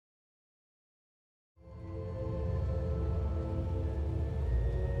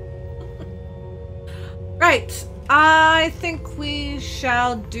Right. I think we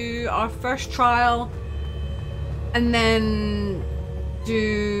shall do our first trial and then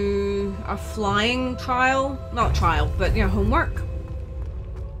do our flying trial. Not trial, but you know, homework.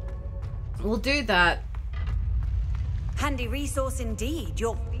 We'll do that. Handy resource indeed,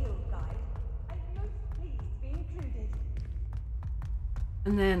 your field guide. I'm most pleased to be included.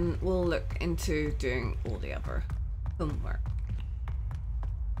 And then we'll look into doing all the other homework.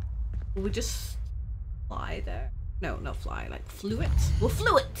 Will we just fly there? No, not fly, like flew it. We'll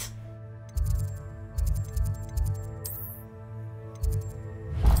flew it!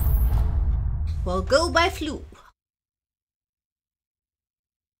 We'll go by flew.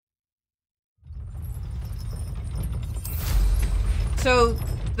 So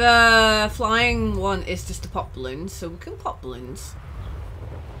the flying one is just to pop balloons, so we can pop balloons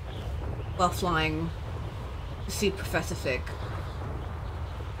while flying to see Professor Fig.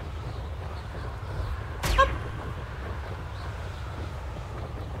 Up.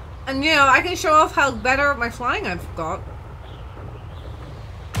 And you know, I can show off how better at my flying I've got.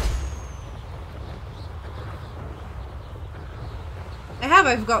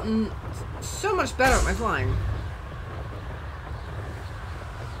 I've gotten so much better at my flying.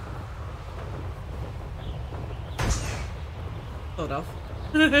 Sort of.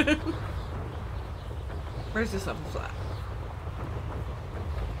 Where's this level flat?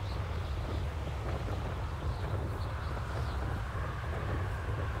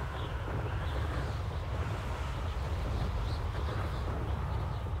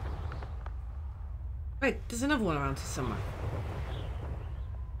 Wait, there's another one around here somewhere.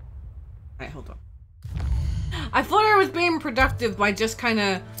 Right, hold on. I thought I was being productive by just kind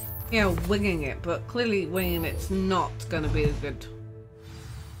of, you know, winging it, but clearly winging it's not going to be as good.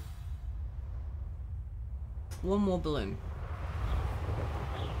 One more balloon.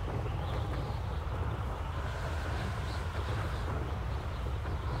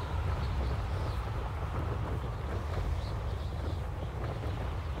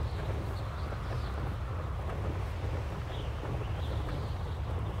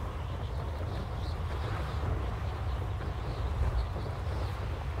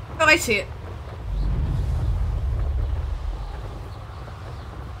 Oh, I see it.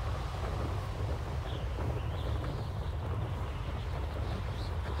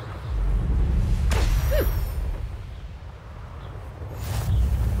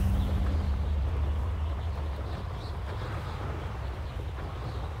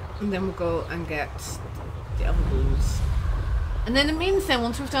 And then we'll go and get the other balloons. And then it means then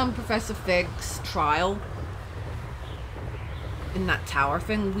once we've done Professor Fig's trial in that tower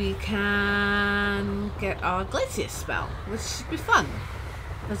thing, we can get our Glacius spell, which should be fun.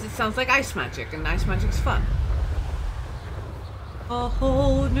 Because it sounds like ice magic, and ice magic's fun. A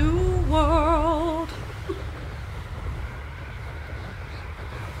whole new world.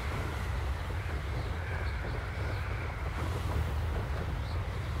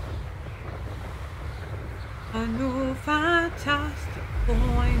 A new fantastic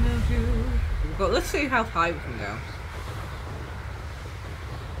point of view. Let's see how high we can go.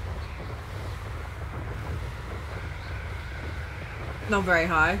 Not very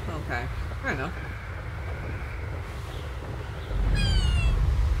high. Okay, fair enough.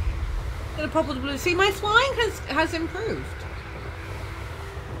 Gonna pop with the blue. See, my flying has improved.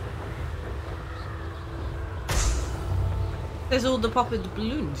 There's all the pop with the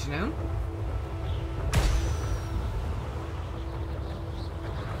balloons, you know.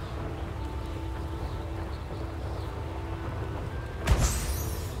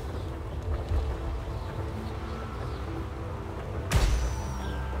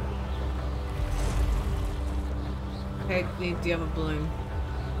 Okay, need the other balloon.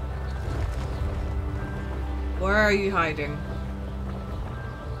 Where are you hiding?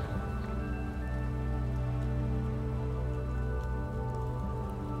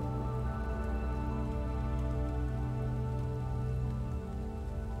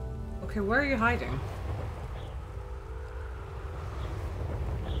 Okay, where are you hiding?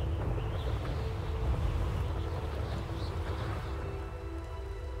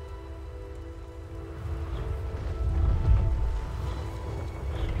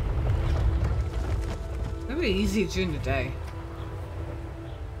 Easy during the day.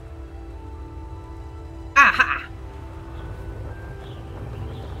 Aha!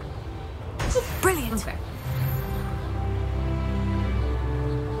 Oh, brilliant. Okay.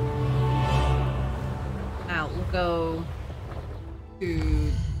 Now we'll go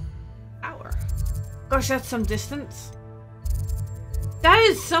to tower. Gosh, that's some distance. That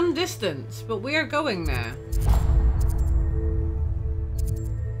is some distance, but we are going there.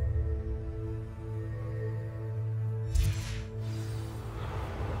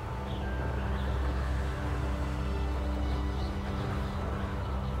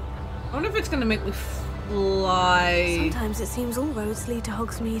 I wonder if it's gonna make me fly. Sometimes it seems all roads lead to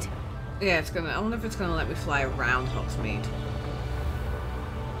Hogsmeade. Yeah, it's gonna. I wonder if it's gonna let me fly around Hogsmeade.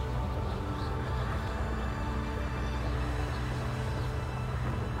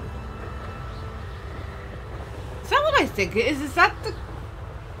 Is that what I think it is? Is that the?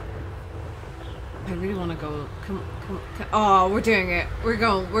 I really want to go. Come. Oh, we're doing it. We're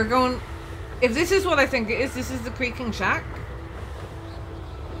going. If this is what I think it is, this is the Creaking Shack.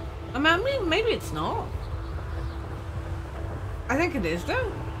 I mean, maybe it's not. I think it is,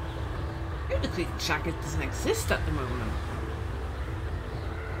 though. Maybe the Creaking Shack doesn't exist at the moment.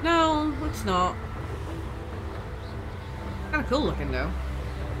 No, it's not. Kind of cool looking, though.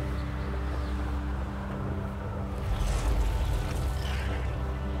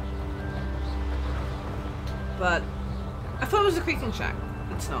 But I thought it was the Creaking Shack.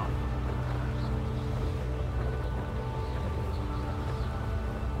 It's not.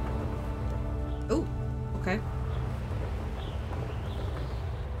 Oh, okay.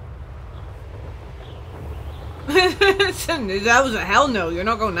 That was a hell no. You're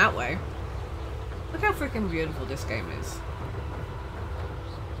not going that way. Look how freaking beautiful this game is.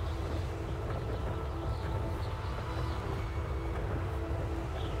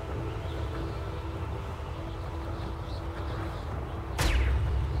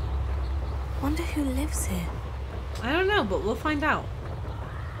 Wonder who lives here. I don't know, but we'll find out.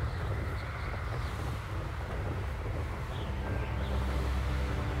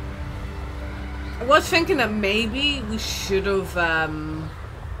 I was thinking that maybe we should have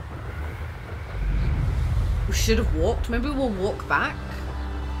walked. Maybe we'll walk back.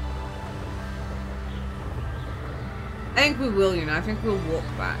 I think we will, you know. I think we'll walk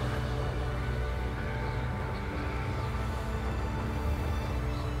back.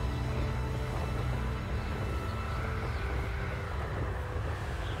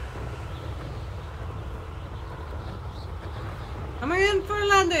 Coming in for a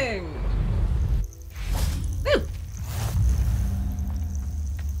landing. Woo.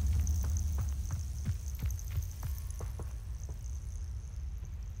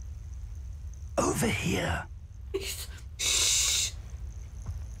 Over here. Shh.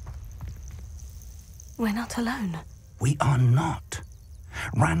 We're not alone. We are not.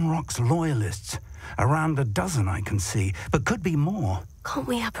 Ranrock's loyalists. Around a dozen I can see, but could be more. Can't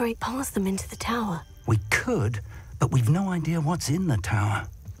we apparate past them into the tower? We could, but we've no idea what's in the tower.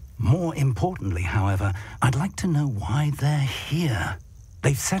 More importantly, however, I'd like to know why they're here.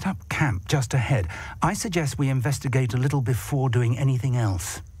 They've set up camp just ahead. I suggest we investigate a little before doing anything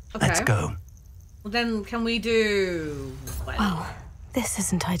else. Okay. Let's go. Well, then can we do... Well, this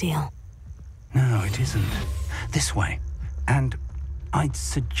isn't ideal. No, it isn't. This way. And I'd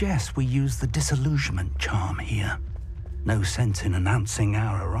suggest we use the disillusionment charm here. No sense in announcing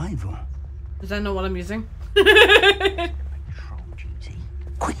our arrival. Does that know what I'm using? Patrol duty.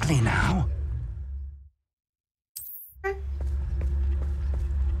 Quickly now.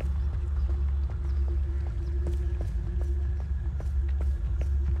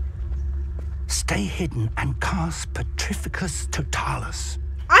 Stay hidden and cast Petrificus Totalis.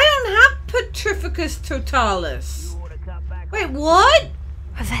 I don't have Petrificus Totalis. Wait, what?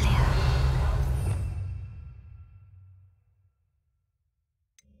 Revelio.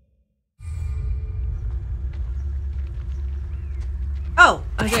 Oh,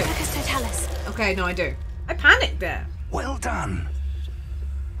 I do. Petrificus Totalis. Okay, no, I do. I panicked there. Well done.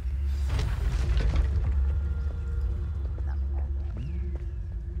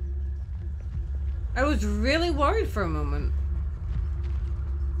 I was really worried for a moment.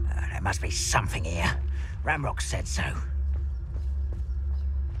 There must be something here. Ramrock said so.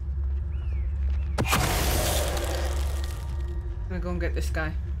 I'm gonna go and get this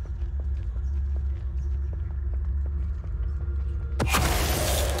guy.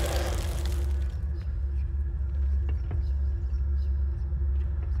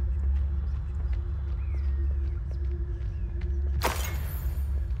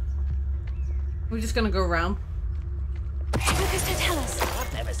 We're just gonna go around. Petrificus Totalis.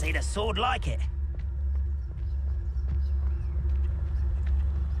 I've never seen a sword like it.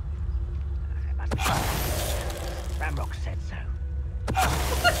 There must be something. Ramrock said so.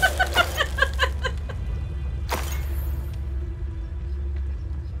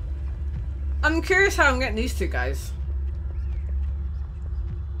 I'm curious how I'm getting these two guys.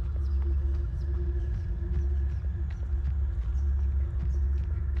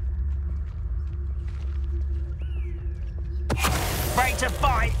 Ready to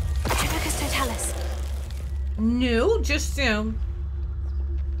fight! Petrificus Totalis. No, just, you know,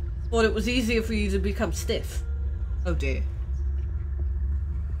 thought it was easier for you to become stiff. Oh dear.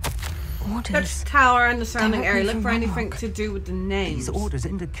 Search orders. the tower and the surrounding Directly area. Look from for anything Ranrock. to do with the names. These orders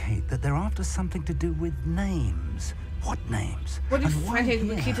indicate that they're after something to do with names. What names? What if And why finding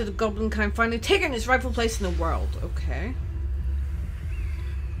the key here? to the goblin kind finally taken its rightful place in the world? Okay.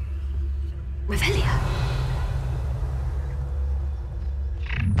 Revelio.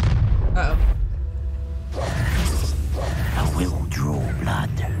 Uh-oh. I will draw blood.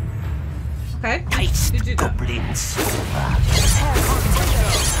 Okay. Taste You do that. goblin silver.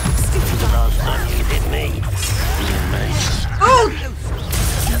 The last time you hit me. Oh!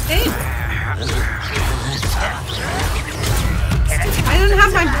 Damn. I don't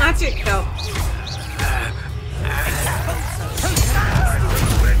have my magic though.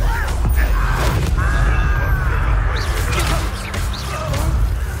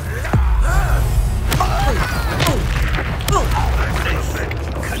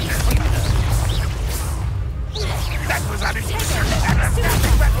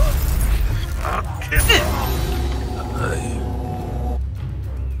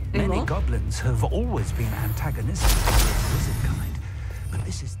 Many Anymore? goblins have always been antagonistic to the wizard kind, but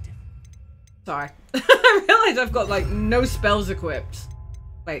this is different. Sorry. I realized I've got like no spells equipped.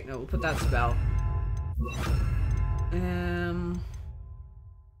 Wait, no, we'll put that spell. I'm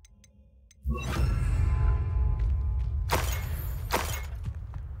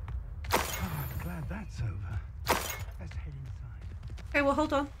glad that's over. Let's head inside. Okay, well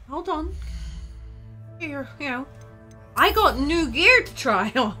hold on. Hold on. Here, you know. I got new gear to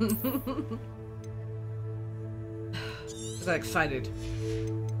try on. I got excited.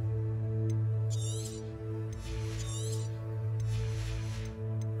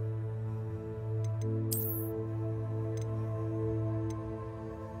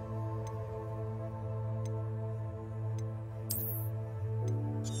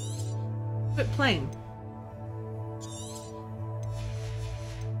 Quit playing.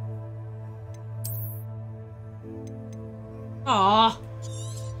 Aw.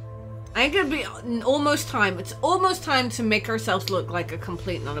 I think it'd be almost time. It's almost time to make ourselves look like a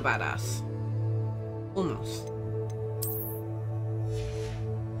complete not a badass. Almost.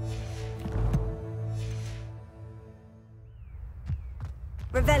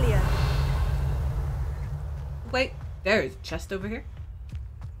 Revelio. Wait, there is a chest over here.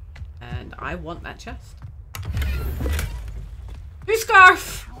 And I want that chest. Your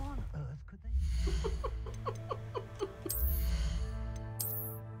scarf! How on earth could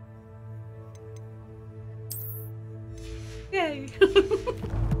they? Yay!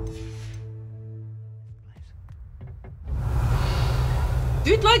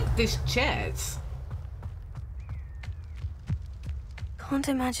 Dude, like this chest. Can't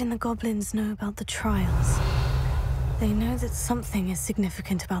imagine the goblins know about the trials. They know that something is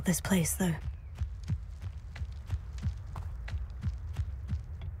significant about this place, though.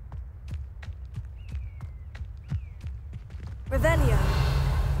 Revelio.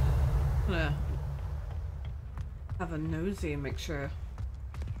 I'm gonna have a nosy and make sure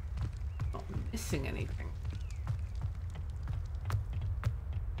I'm not missing anything.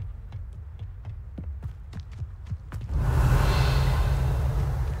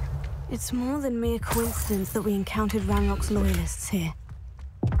 It's more than mere coincidence that we encountered Ranrock's loyalists here.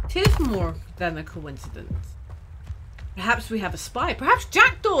 It is more than a coincidence. Perhaps we have a spy. Perhaps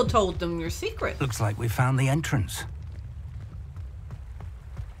Jackdaw told them your secret. Looks like we found the entrance.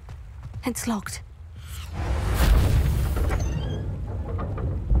 It's locked.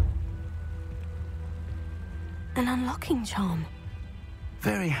 An unlocking charm.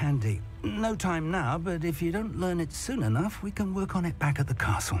 Very handy. No time now, but if you don't learn it soon enough, we can work on it back at the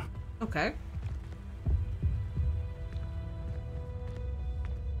castle. Okay.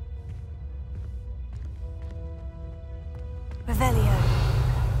 Revelio.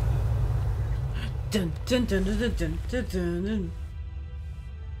 Dun dun dun dun dun dun dun dun.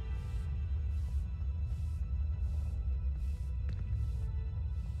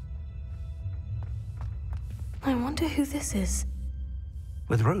 I wonder who this is.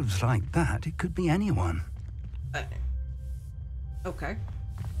 With robes like that, it could be anyone. Okay.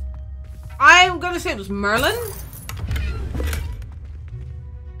 I'm gonna say it was Merlin.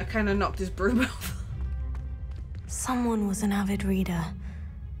 I kind of knocked his broom off. Someone was an avid reader.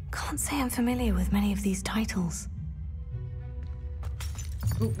 Can't say I'm familiar with many of these titles.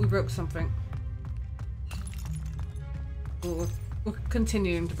 Ooh, we broke something. Ooh, we're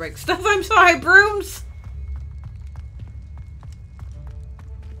continuing to break stuff. I'm sorry, brooms.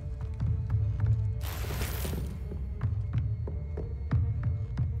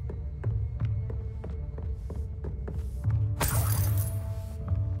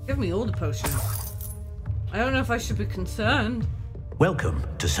 Give me all the potions. I don't know if I should be concerned. Welcome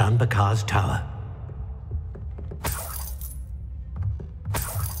to San Bakar's tower.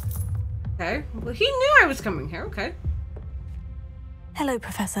 Okay. Well, he knew I was coming here. Okay. Hello,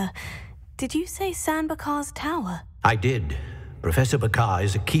 Professor. Did you say San Bakar's tower? I did. Professor Bakar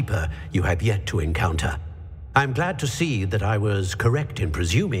is a keeper you have yet to encounter. I'm glad to see that I was correct in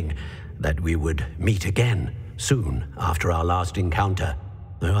presuming that we would meet again soon after our last encounter.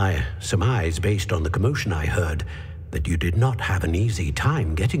 Though I surmise, based on the commotion I heard, that you did not have an easy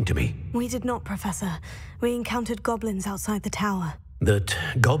time getting to me. We did not, Professor. We encountered goblins outside the tower. That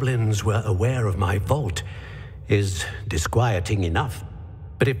goblins were aware of my vault is disquieting enough.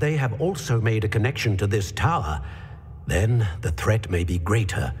 But if they have also made a connection to this tower, then the threat may be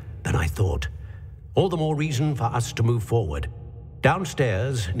greater than I thought. All the more reason for us to move forward.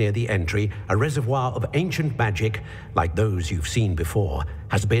 Downstairs, near the entry, a reservoir of ancient magic, like those you've seen before,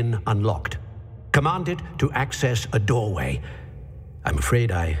 has been unlocked. Commanded to access a doorway. I'm afraid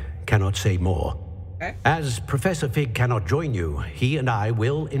I cannot say more. Okay. As Professor Fig cannot join you, he and I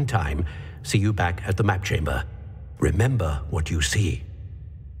will, in time, see you back at the map chamber. Remember what you see.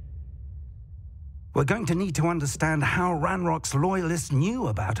 We're going to need to understand how Ranrock's loyalists knew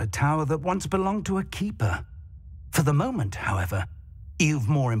about a tower that once belonged to a keeper. For the moment, however, you've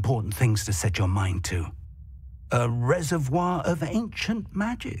more important things to set your mind to. A reservoir of ancient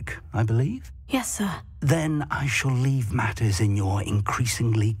magic, I believe? Yes, sir. Then I shall leave matters in your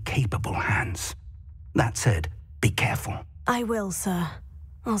increasingly capable hands. That said, be careful. I will, sir.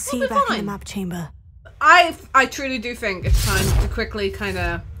 I'll see We'll you be back in fine. the map chamber. I truly do think it's time to quickly kind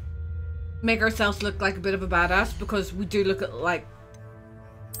of make ourselves look like a bit of a badass, because we do look at like,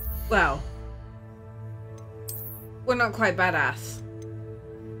 well, we're not quite badass.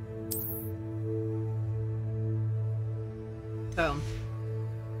 So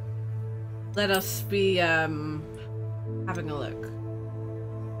let us be having a look.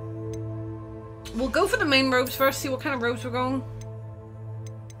 We'll go for the main robes first, see what kind of robes we're going.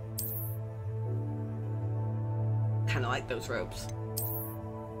 Kind of like those robes.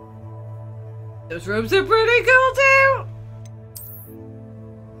 Those robes are pretty cool too!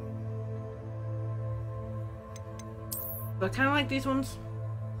 But I kind of like these ones.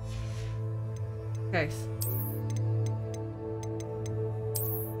 Okay.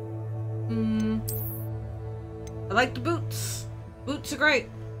 I like the boots. Boots are great.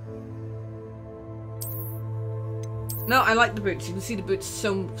 No, I like the boots. You can see the boots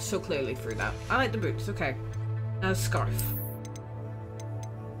so clearly through that. I like the boots. Okay. Now a scarf.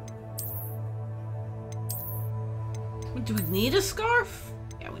 Do we need a scarf?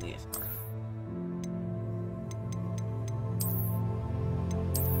 Yeah, we need a scarf.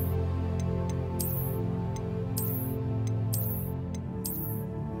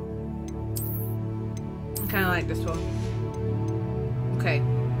 I kind of like this one. Okay.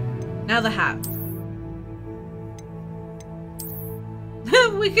 Now the hat.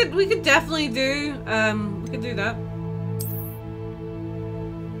 we could definitely do we could do that.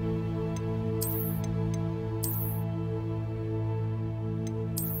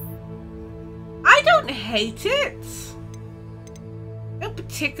 I don't hate it. I don't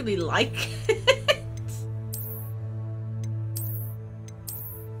particularly like it.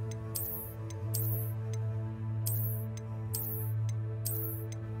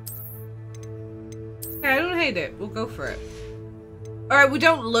 Yeah, I don't hate it. We'll go for it. Alright, we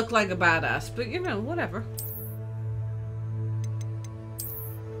don't look like a badass, but you know, whatever.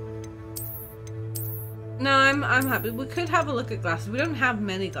 No, I'm happy. We could have a look at glasses. We don't have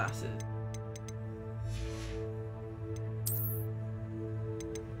many glasses.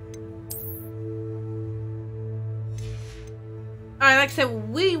 Alright, like I said,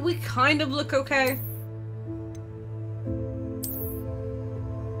 we kind of look okay.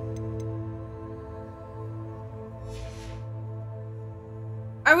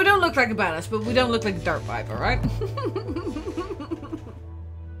 We don't look like a badass, but we don't look like a dirt vibe, right?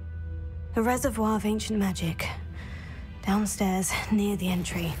 A reservoir of ancient magic. Downstairs, near the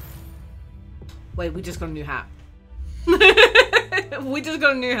entry. Wait, we just got a new hat. We just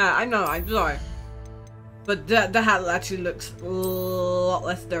got a new hat. I know, I'm sorry. But the hat actually looks a lot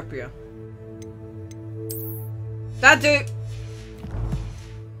less derpier. That's it!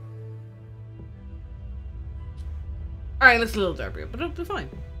 Alright, looks a little derpier, but it'll be fine.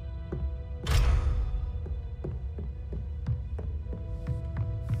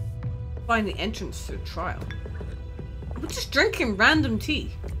 Find the entrance to the trial. We're just drinking random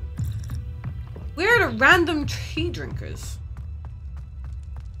tea. We're the random tea drinkers.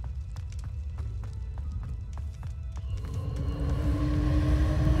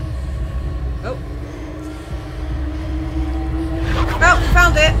 Oh.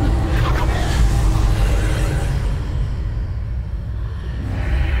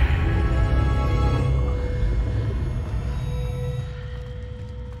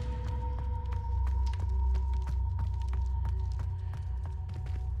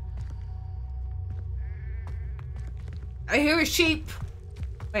 I hear a sheep.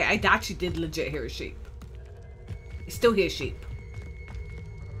 Wait, I actually did legit hear a sheep. I still hear sheep.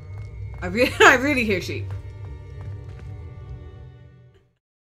 I really hear sheep.